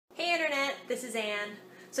this is Anne.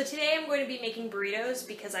 So today I'm going to be making burritos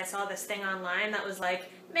because I saw this thing online that was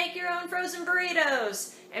like, make your own frozen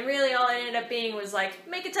burritos! And really all it ended up being was like,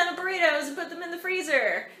 make a ton of burritos and put them in the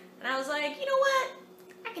freezer. And I was like, you know what?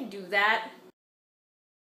 I can do that.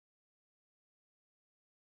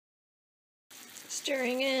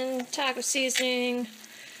 Stirring in taco seasoning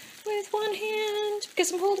with one hand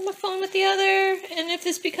because I'm holding my phone with the other. And if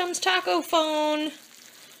this becomes taco phone,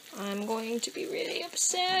 I'm going to be really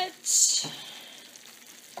upset.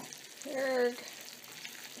 Erg.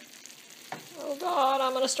 Oh god,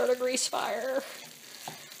 I'm gonna start a grease fire.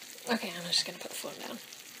 Okay, I'm just gonna put the phone down.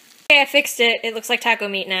 Okay, I fixed it. It looks like taco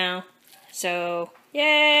meat now. So,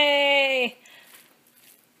 yay!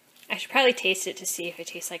 I should probably taste it to see if it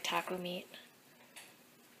tastes like taco meat.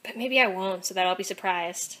 But maybe I won't, so that I'll be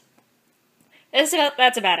surprised. That's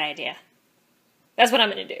a bad idea. That's what I'm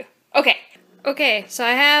gonna do. Okay, so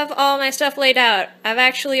I have all my stuff laid out. I've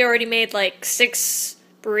actually already made like 6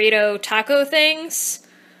 burrito taco things.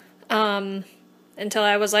 Until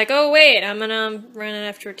I was like, oh wait, I'm gonna run out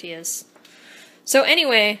of tortillas. So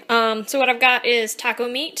anyway, so what I've got is taco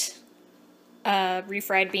meat,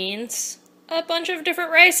 refried beans, a bunch of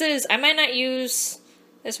different rices. I might not use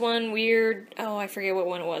this one weird, oh, I forget what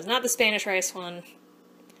one it was. Not the Spanish rice one.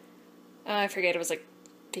 I forget, it was like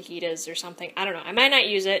fajitas or something. I don't know. I might not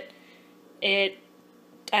use it. I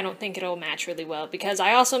don't think it'll match really well because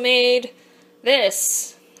I also made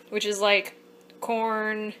this, which is like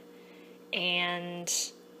corn and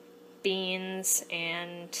beans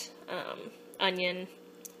and onion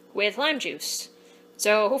with lime juice.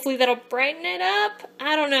 So hopefully that'll brighten it up.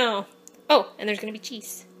 I don't know. Oh, and there's gonna be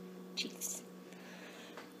cheese.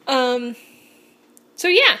 So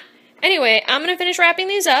yeah. Anyway, I'm gonna finish wrapping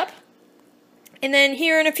these up. And then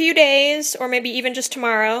here in a few days, or maybe even just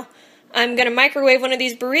tomorrow, I'm gonna microwave one of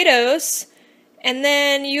these burritos. And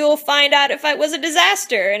then you'll find out if it was a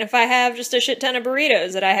disaster and if I have just a shit ton of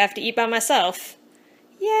burritos that I have to eat by myself.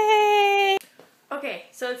 Yay! Okay,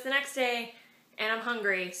 so it's the next day and I'm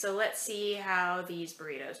hungry, so let's see how these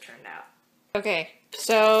burritos turned out. Okay,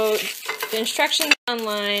 so the instructions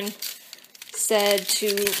online said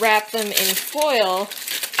to wrap them in foil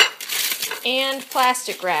and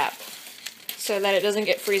plastic wrap so that it doesn't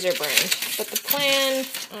get freezer burned. But the plan,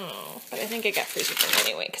 but I think it got freezer burned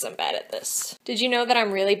anyway because I'm bad at this. Did you know that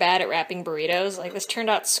I'm really bad at wrapping burritos? Like, this turned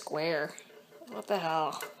out square. What the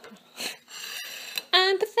hell?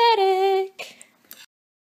 I'm pathetic.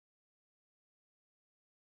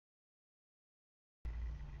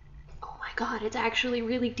 Oh my god, it's actually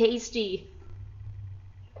really tasty.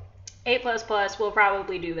 A++, will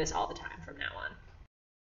probably do this all the time from now on.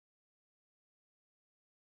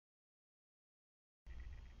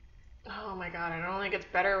 Oh my god, it only gets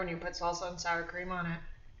better when you put salsa and sour cream on it.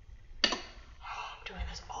 Oh, I'm doing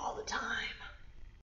this all the time.